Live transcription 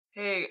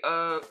Hey,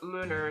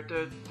 Lunar,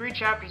 the 3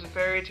 chapters of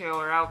Fairy Tail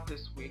are out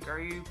this week. Are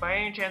you by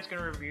any chance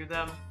gonna review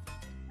them?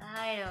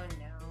 I don't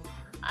know.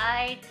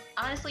 I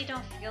honestly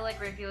don't feel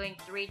like reviewing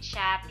 3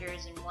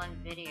 chapters in one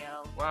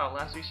video. Wow,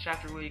 last week's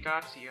chapter really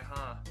got to you,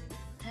 huh?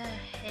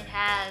 It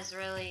has,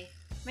 really.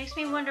 Makes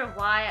me wonder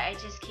why I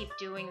just keep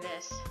doing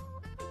this.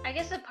 I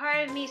guess a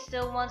part of me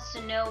still wants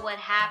to know what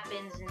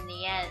happens in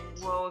the end.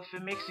 Well, if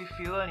it makes you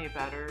feel any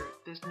better,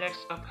 this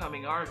next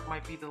upcoming arc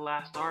might be the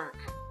last arc.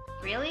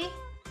 Really?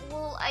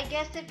 Well, I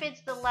guess if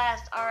it's the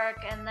last arc,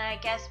 and I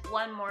guess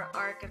one more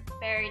arc of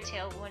Fairy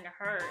Tail wouldn't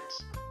hurt.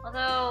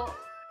 Although,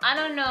 I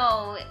don't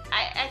know.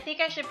 I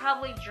think I should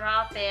probably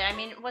drop it. I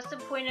mean, what's the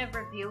point of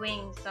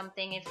reviewing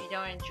something if you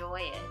don't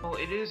enjoy it? Well,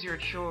 it is your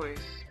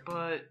choice,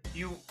 but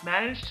you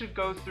managed to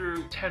go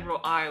through Tenro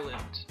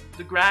Island,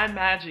 the Grand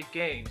Magic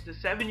Games, the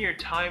 7-year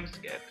time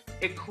skip,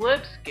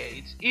 Eclipse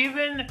Gates,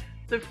 even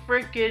the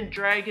frickin'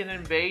 Dragon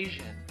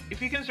Invasion.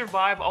 If you can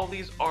survive all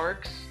these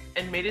arcs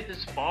and made it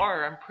this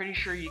far, I'm pretty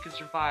sure you can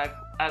survive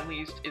at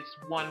least its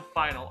one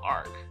final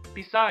arc.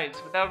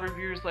 Besides, without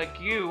reviewers like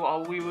you,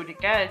 all we would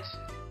get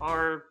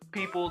are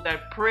people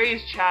that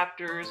praise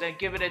chapters and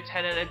give it a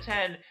 10 out of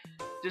 10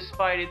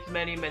 despite its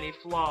many, many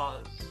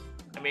flaws.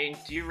 I mean,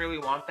 do you really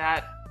want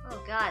that?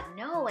 Oh god,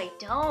 no, I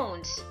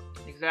don't.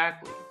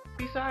 Exactly.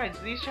 Besides,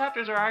 these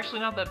chapters are actually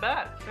not that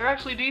bad. They're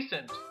actually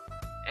decent.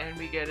 And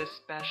we get a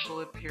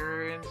special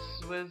appearance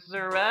with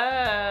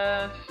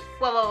Zaref.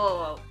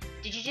 Whoa.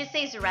 Did you just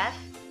say Zaref?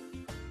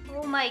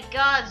 Oh my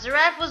god,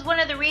 Zaref was one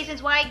of the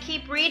reasons why I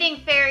keep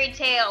reading Fairy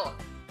Tail.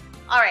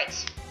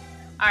 Alright,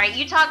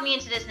 you talked me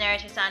into this,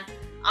 Naruto-san.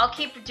 I'll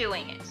keep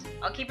doing it.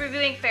 I'll keep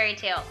reviewing Fairy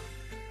Tail.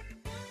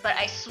 But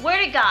I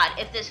swear to god,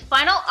 if this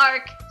final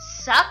arc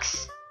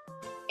sucks,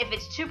 if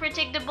it's too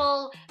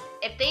predictable,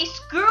 if they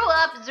screw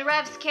up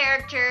Zaref's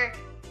character,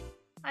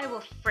 I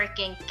will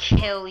freaking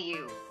kill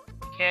you.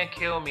 You can't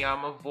kill me,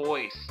 I'm a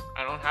voice.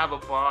 I don't have a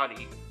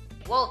body.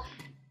 Well,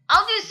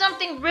 I'll do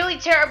something really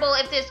terrible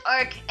if this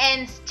arc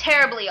ends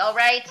terribly,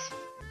 alright?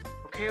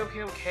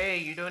 Okay,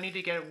 you don't need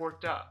to get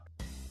worked up.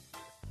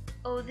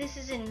 Oh, this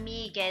isn't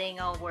me getting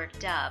all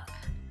worked up.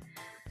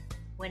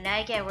 When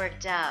I get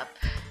worked up,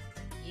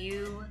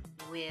 you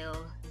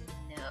will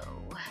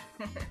know.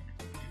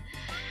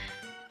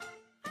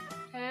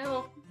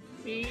 Help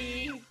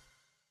me.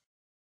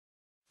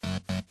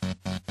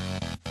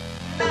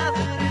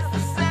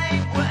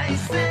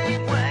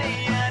 Same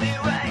way,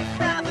 anyway.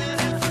 Nothing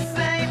is the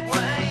same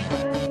way.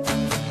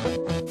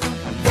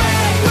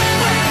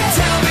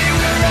 Tell me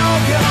we're all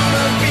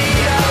gonna be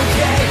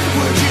okay.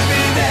 Would you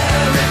be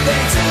there if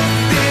they took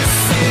this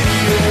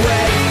city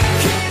away?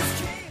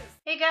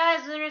 Hey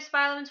guys,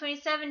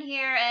 LunarSpy1127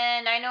 here,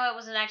 and I know I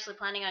wasn't actually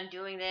planning on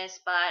doing this,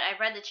 but I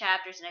read the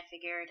chapters and I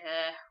figured,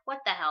 what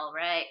the hell,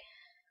 right?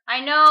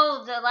 I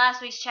know the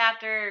last week's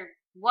chapter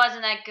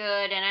wasn't that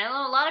good, and I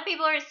know a lot of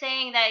people are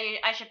saying that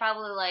I should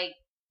probably,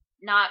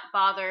 not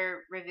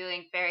bother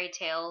reviewing Fairy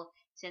Tail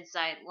since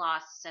I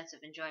lost sense of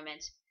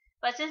enjoyment.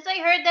 But since I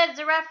heard that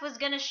Zaref was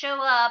gonna show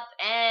up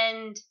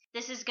and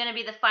this is gonna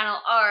be the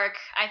final arc,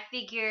 I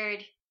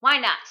figured, why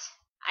not?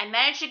 I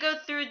managed to go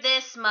through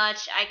this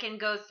much, I can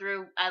go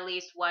through at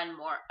least one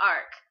more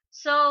arc.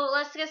 So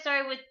let's get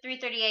started with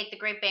 338, The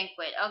Great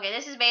Banquet. Okay,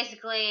 this is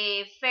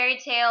basically Fairy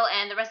Tail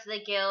and the rest of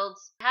the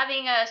guilds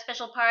having a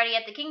special party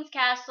at the king's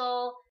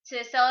castle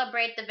to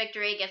celebrate the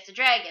victory against the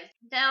dragons.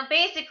 Now,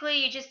 basically,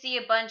 you just see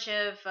a bunch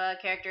of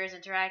characters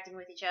interacting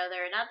with each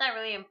other. Not that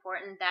really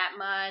important that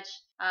much.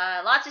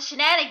 Lots of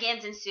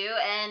shenanigans ensue,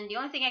 and the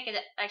only thing I could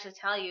actually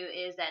tell you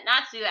is that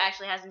Natsu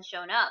actually hasn't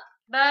shown up.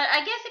 But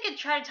I guess I could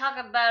try to talk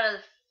about a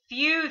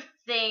few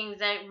things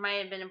that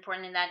might have been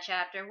important in that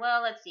chapter.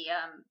 Well, let's see.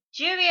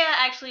 Juvia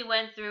actually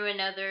went through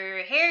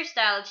another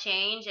hairstyle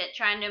change at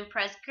trying to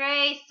impress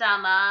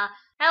Gray-sama.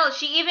 Hell,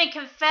 she even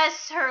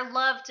confessed her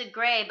love to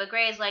Gray, but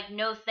Gray is like,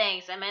 no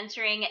thanks, I'm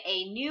entering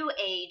a new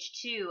age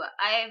too.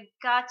 I've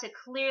got to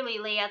clearly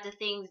lay out the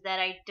things that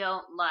I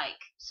don't like.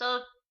 So,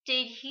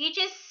 did he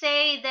just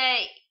say that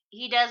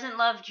he doesn't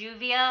love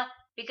Juvia?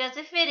 Because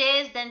if it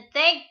is, then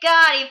thank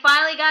God he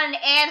finally got an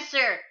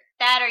answer.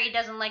 That or he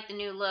doesn't like the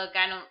new look,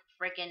 I don't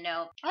freaking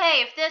know.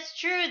 Hey, if that's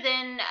true,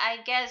 then I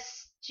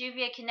guess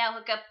Juvia can now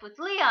hook up with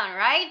Leon,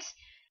 right?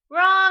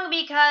 Wrong,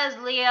 because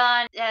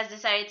Leon has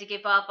decided to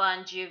give up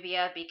on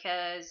Juvia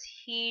because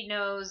he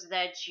knows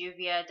that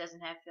Juvia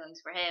doesn't have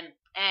feelings for him.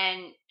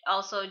 And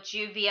also,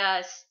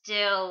 Juvia is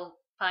still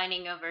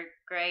pining over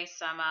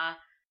Gray-sama.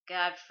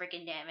 God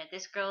freaking damn it,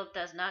 this girl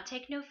does not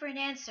take no for an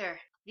answer.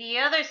 The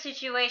other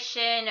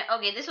situation,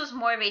 okay, this was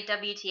more of a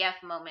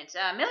WTF moment.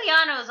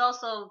 Miliano is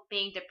also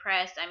being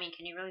depressed. I mean,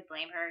 can you really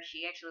blame her?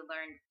 She actually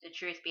learned the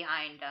truth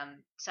behind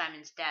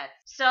Simon's death.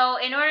 So,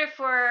 in order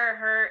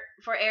for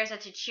Erza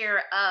to cheer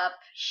her up,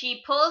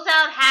 she pulls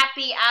out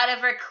Happy out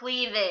of her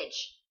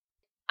cleavage.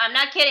 I'm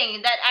not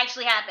kidding, that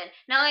actually happened.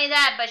 Not only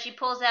that, but she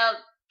pulls out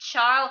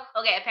Charles.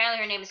 Okay,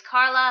 apparently her name is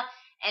Carla,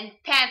 and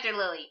Panther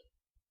Lily.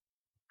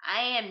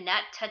 I am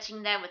not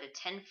touching that with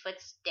a 10-foot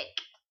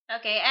stick.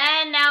 Okay,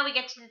 and now we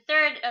get to the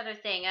third other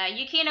thing.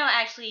 Yukino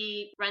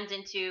actually runs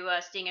into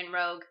Sting and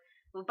Rogue,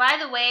 who, by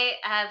the way,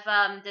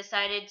 have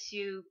decided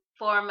to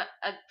form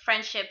a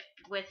friendship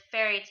with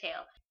Fairy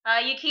Tail.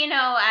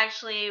 Yukino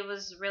actually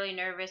was really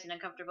nervous and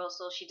uncomfortable,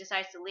 so she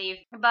decides to leave.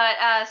 But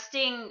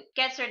Sting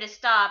gets her to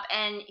stop,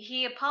 and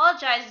he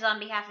apologizes on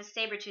behalf of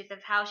Sabretooth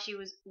of how she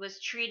was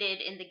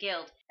treated in the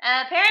guild.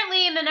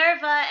 Apparently,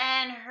 Minerva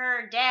and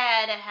her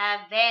dad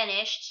have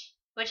vanished,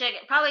 which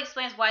probably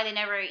explains why they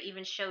never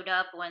even showed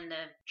up when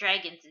the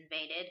dragons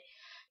invaded.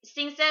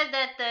 Sting said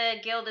that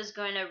the guild is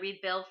going to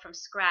rebuild from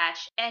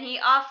scratch, and he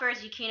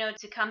offers Yukino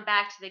to come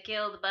back to the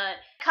guild, but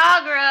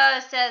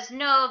Kagura says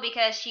no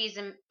because she's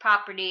a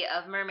property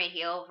of Mermaid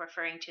Heel,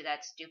 referring to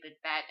that stupid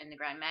bat in the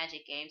Grand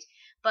Magic games.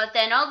 But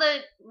then all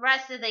the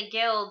rest of the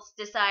guilds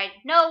decide,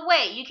 no,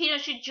 wait, Yukino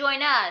should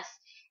join us.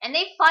 And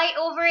they fight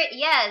over it.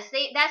 Yes,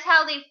 that's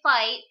how they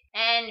fight.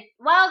 And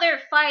while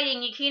they're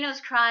fighting,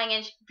 Yukino's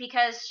crying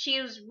because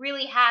she was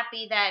really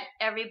happy that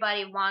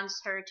everybody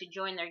wants her to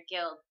join their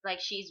guild.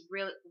 Like, she's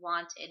really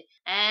wanted.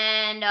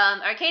 And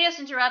Arcadius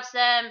interrupts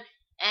them,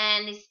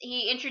 and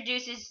he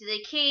introduces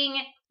the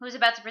king, who's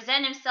about to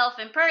present himself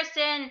in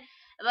person,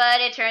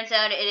 but it turns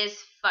out it is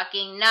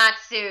fucking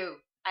Natsu.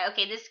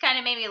 Okay, this kind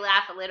of made me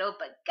laugh a little,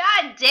 but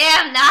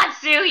goddamn,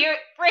 Natsu, you're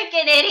a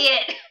freaking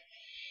idiot.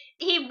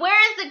 He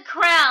wears the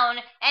crown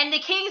and the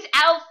king's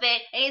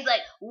outfit, and he's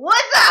like,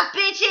 "What's up,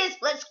 bitches?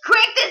 Let's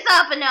crank this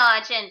up a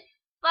notch." And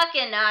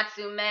fucking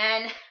Natsu,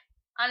 man.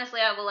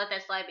 Honestly, I will let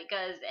that slide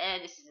because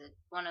this is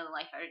one of the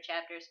lighthearted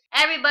chapters.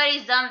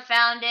 Everybody's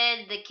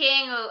dumbfounded. The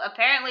king, who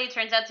apparently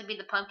turns out to be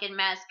the pumpkin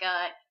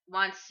mascot,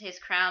 wants his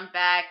crown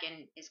back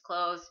and his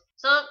clothes.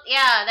 So,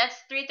 yeah, that's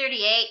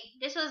 338.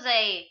 This was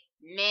a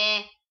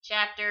meh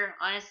chapter,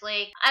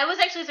 honestly. I was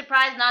actually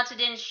surprised Natsu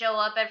didn't show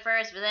up at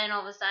first, but then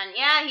all of a sudden,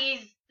 yeah,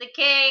 he's the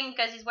king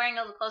because he's wearing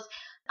all the clothes.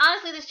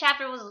 Honestly, this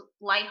chapter was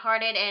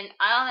lighthearted, and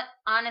I'll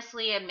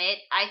honestly admit,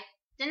 I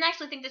didn't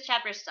actually think this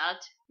chapter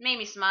sucked. It made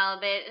me smile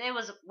a bit. It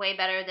was way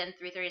better than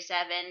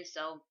 337,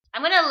 so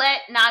I'm gonna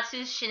let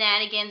Natsu's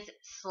shenanigans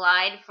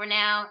slide for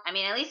now. I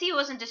mean, at least he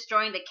wasn't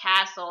destroying the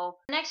castle.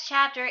 The next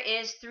chapter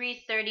is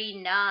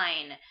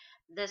 339.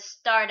 The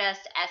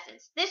Stardust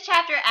Essence. This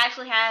chapter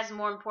actually has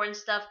more important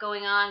stuff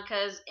going on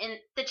because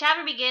the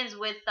chapter begins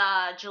with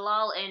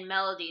Jalal and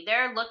Melody.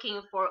 They're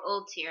looking for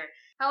Ultear.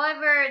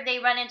 However, they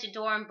run into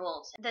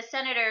Dornbolt. The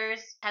senators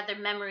had their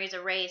memories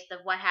erased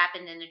of what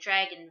happened in the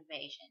dragon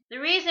invasion. The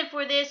reason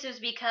for this is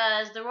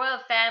because the royal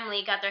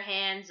family got their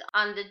hands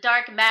on the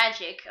dark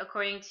magic,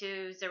 according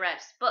to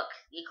Zaref's book,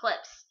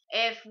 Eclipse.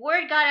 If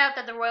word got out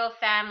that the royal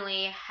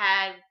family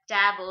had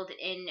dabbled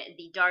in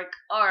the dark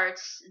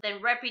arts,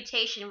 then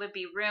reputation would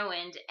be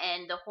ruined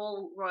and the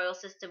whole royal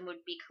system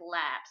would be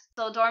collapsed.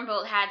 So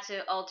Dornbolt had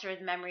to alter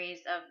the memories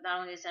of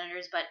not only the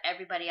senators but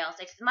everybody else,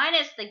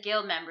 minus the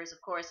guild members,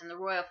 of course, and the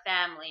royal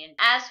family. And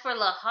as for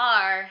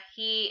Lahar,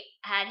 he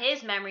had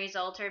his memories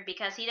altered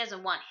because he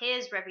doesn't want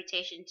his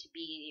reputation to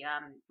be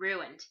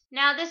ruined.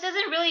 Now, this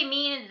doesn't really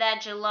mean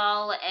that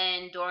Jalal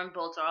and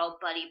Dornbolt are all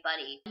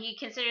buddy-buddy. He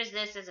considers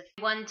this as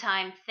a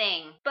one-time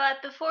thing.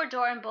 But before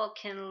Dornbolt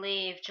can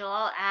leave,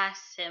 Jalal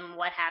asks him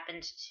what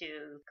happened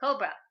to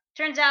Cobra.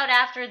 Turns out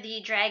after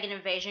the dragon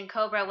invasion,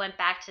 Cobra went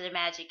back to the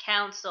Magic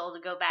Council to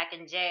go back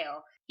in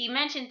jail. He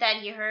mentioned that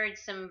he heard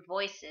some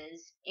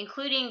voices,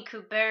 including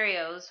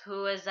Kuberio's,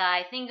 who was,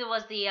 I think it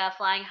was the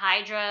Flying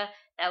Hydra.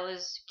 That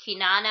was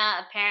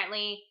Kinana,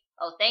 apparently.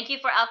 Oh, thank you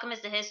for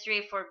Alchemist of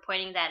History for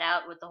pointing that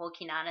out with the whole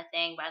Kinana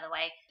thing, by the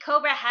way.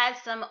 Cobra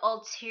has some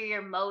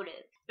ulterior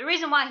motive. The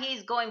reason why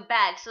he's going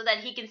back so that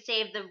he can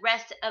save the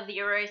rest of the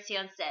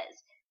Eurasian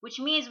says, which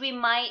means we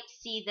might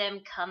see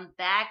them come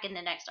back in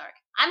the next arc.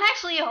 I'm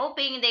actually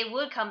hoping they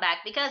would come back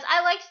because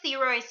I liked the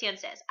Eurasian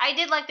says. I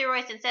did like the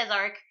Eurasian says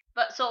arc.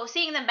 But so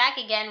seeing them back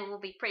again will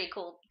be pretty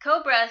cool.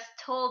 Cobra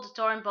told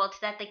Dornbolt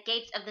that the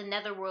gates of the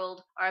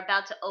Netherworld are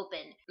about to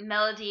open.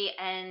 Melody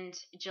and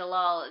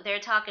Jalal,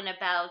 they're talking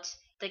about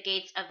the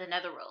gates of the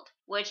Netherworld,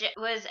 which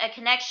was a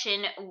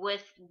connection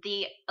with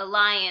the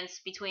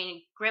alliance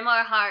between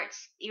Grimoire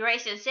Hearts,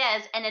 Eurasian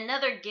says, and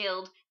another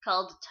guild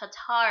called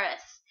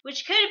Tartarus,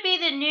 which could be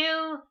the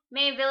new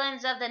main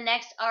villains of the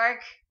next arc.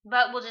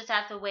 But we'll just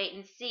have to wait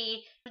and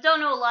see. We don't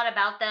know a lot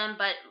about them,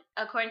 but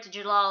according to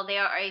Jalal, they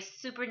are a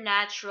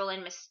supernatural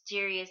and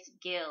mysterious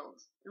guild.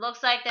 It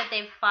looks like that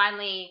they've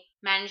finally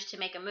managed to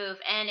make a move,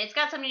 and it's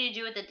got something to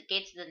do with the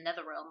gates of the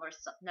Netherworld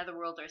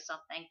or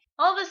something.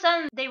 All of a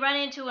sudden, they run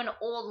into an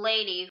old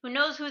lady who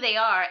knows who they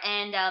are,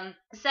 and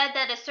said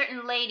that a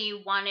certain lady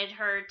wanted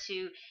her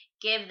to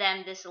give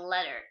them this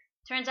letter.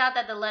 Turns out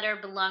that the letter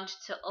belonged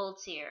to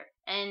Ultear.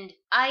 And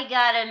I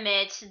gotta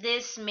admit,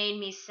 this made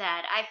me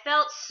sad. I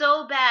felt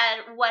so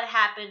bad what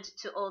happened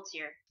to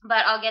Ultear,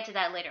 but I'll get to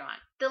that later on.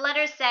 The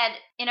letter said,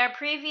 "In our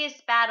previous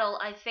battle,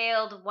 I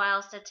failed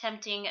whilst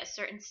attempting a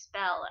certain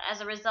spell. As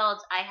a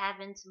result, I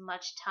haven't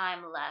much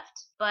time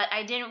left. But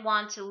I didn't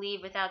want to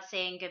leave without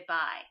saying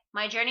goodbye.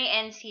 My journey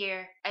ends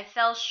here. I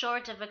fell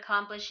short of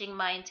accomplishing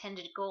my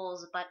intended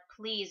goals, but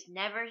please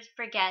never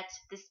forget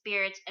the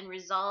spirit and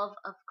resolve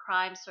of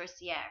Crime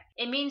Sorcière.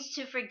 It means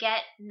to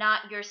forget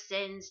not your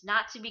sins,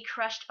 not to be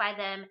crushed by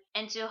them,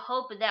 and to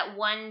hope that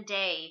one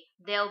day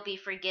they'll be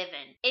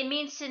forgiven. It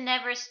means to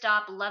never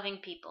stop loving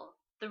people.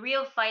 The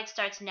real fight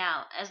starts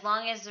now. As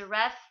long as the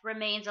ref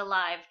remains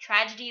alive,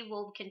 tragedy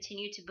will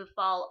continue to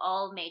befall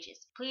all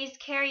mages. Please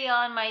carry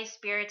on my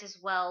spirit as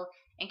well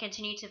and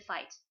continue to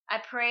fight. I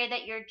pray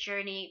that your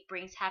journey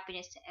brings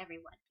happiness to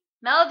everyone."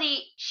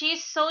 Melody,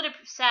 she's so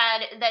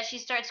sad that she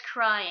starts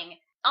crying.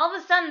 All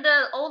of a sudden,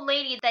 the old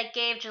lady that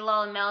gave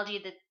Jalal and Melody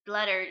the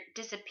letter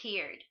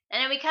disappeared.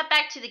 And then we cut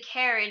back to the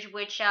carriage,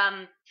 which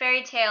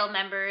Fairy Tale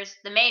members,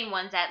 the main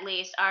ones at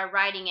least, are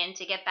riding in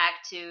to get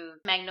back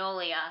to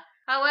Magnolia.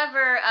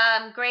 However,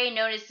 Gray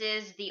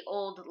notices the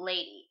old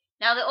lady.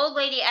 Now, the old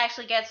lady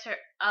actually gets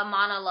a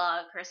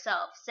monologue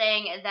herself,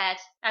 saying that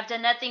I've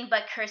done nothing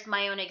but curse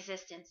my own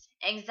existence.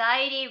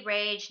 Anxiety,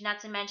 rage, not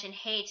to mention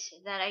hate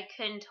that I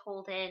couldn't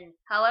hold in.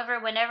 However,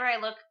 whenever I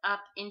look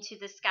up into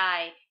the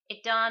sky,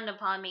 it dawned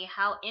upon me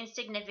how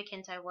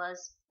insignificant I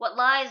was. What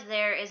lies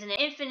there is an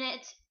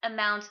infinite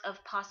amount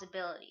of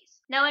possibilities.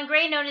 Now, when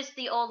Gray noticed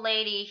the old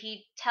lady,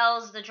 he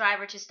tells the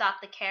driver to stop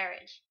the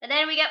carriage. And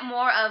then we get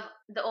more of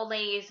the old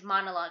lady's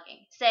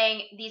monologuing,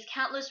 saying, "These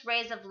countless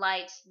rays of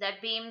light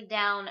that beam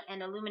down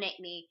and illuminate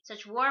me,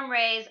 such warm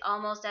rays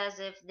almost as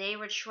if they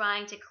were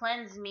trying to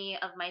cleanse me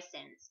of my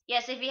sins."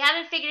 Yes, if you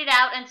haven't figured it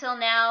out until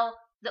now,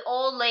 the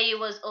old lady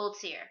was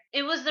Ultear.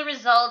 It was the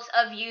result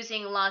of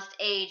using Lost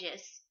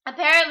Ages.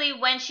 Apparently,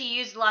 when she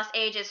used Lost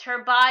Ages,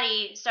 her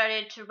body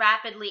started to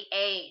rapidly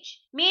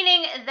age,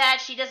 meaning that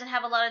she doesn't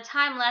have a lot of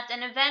time left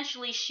and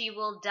eventually she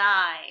will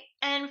die.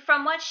 And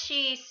from what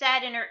she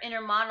said in her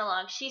inner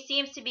monologue, she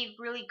seems to be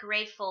really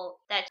grateful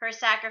that her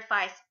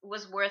sacrifice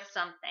was worth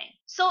something.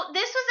 So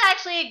this was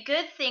actually a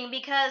good thing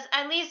because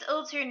at least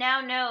Ultear now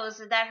knows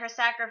that her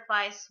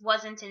sacrifice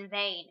wasn't in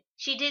vain.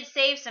 She did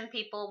save some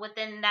people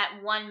within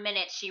that 1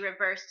 minute she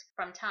reversed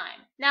from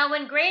time. Now,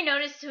 when Gray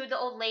noticed who the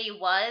old lady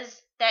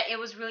was, that it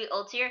was really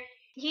Ultear,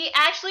 he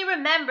actually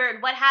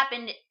remembered what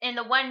happened in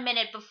the 1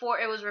 minute before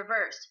it was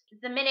reversed,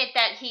 the minute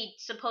that he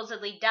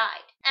supposedly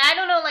died. And I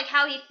don't know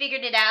how he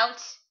figured it out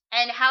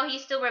and how he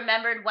still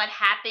remembered what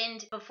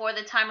happened before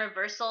the time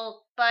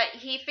reversal, but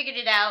he figured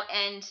it out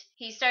and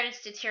he started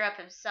to tear up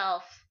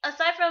himself.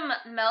 Aside from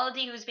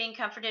Melody, who's being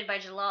comforted by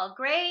Jalal,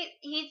 Gray,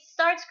 he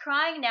starts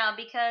crying now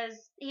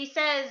because he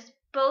says,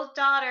 "Both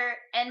daughter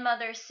and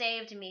mother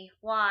saved me.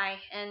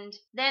 Why?" And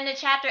then the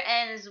chapter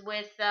ends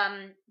with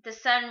the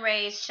sun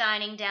rays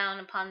shining down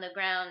upon the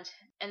ground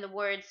and the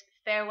words,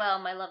 "Farewell,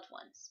 my loved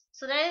ones."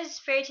 So that is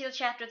Fairy Tale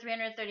chapter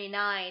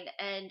 339,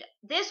 and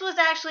this was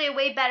actually a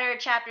way better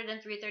chapter than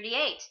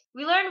 338.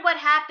 We learned what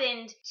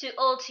happened to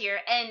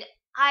Ultear, and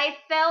I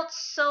felt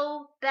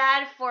so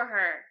bad for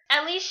her.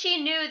 At least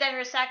she knew that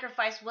her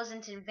sacrifice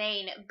wasn't in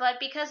vain, but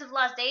because of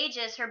Lost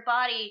Ages, her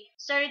body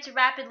started to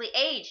rapidly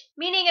age,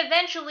 meaning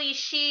eventually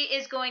she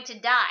is going to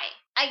die.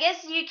 I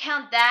guess you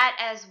count that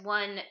as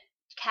one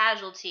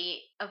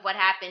casualty of what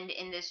happened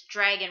in this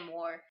dragon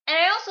war. And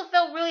I also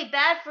felt really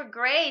bad for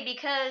Gray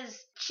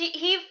because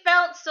he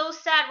felt so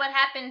sad what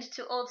happened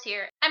to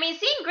Ultear. I mean,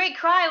 seeing Gray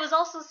cry was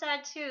also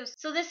sad too.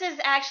 So this is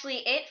actually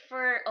it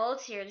for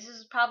Ultear. This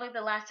is probably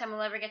the last time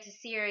we'll ever get to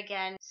see her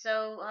again.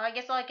 So I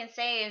guess all I can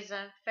say is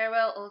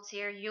farewell,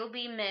 Ultear. You'll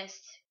be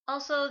missed.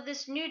 Also,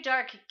 this new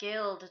dark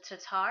guild,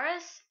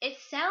 Tartarus, it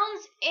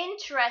sounds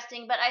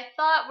interesting, but I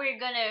thought we were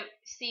gonna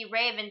see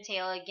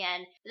Raventail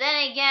again.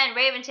 Then again,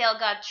 Raventail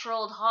got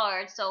trolled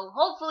hard, so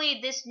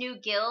hopefully this new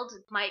guild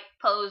might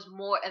pose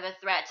more of a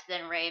threat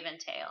than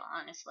Raventail,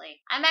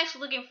 honestly. I'm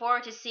actually looking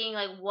forward to seeing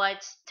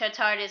what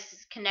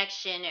Tartarus'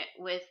 connection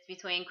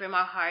between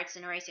Grimoire Hearts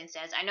and Oracion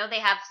Says. I know they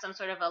have some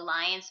sort of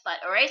alliance,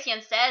 but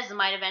Oracion Says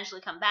might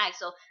eventually come back,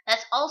 so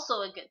that's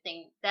also a good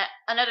thing.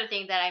 Another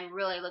thing that I'm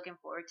really looking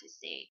forward to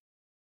see.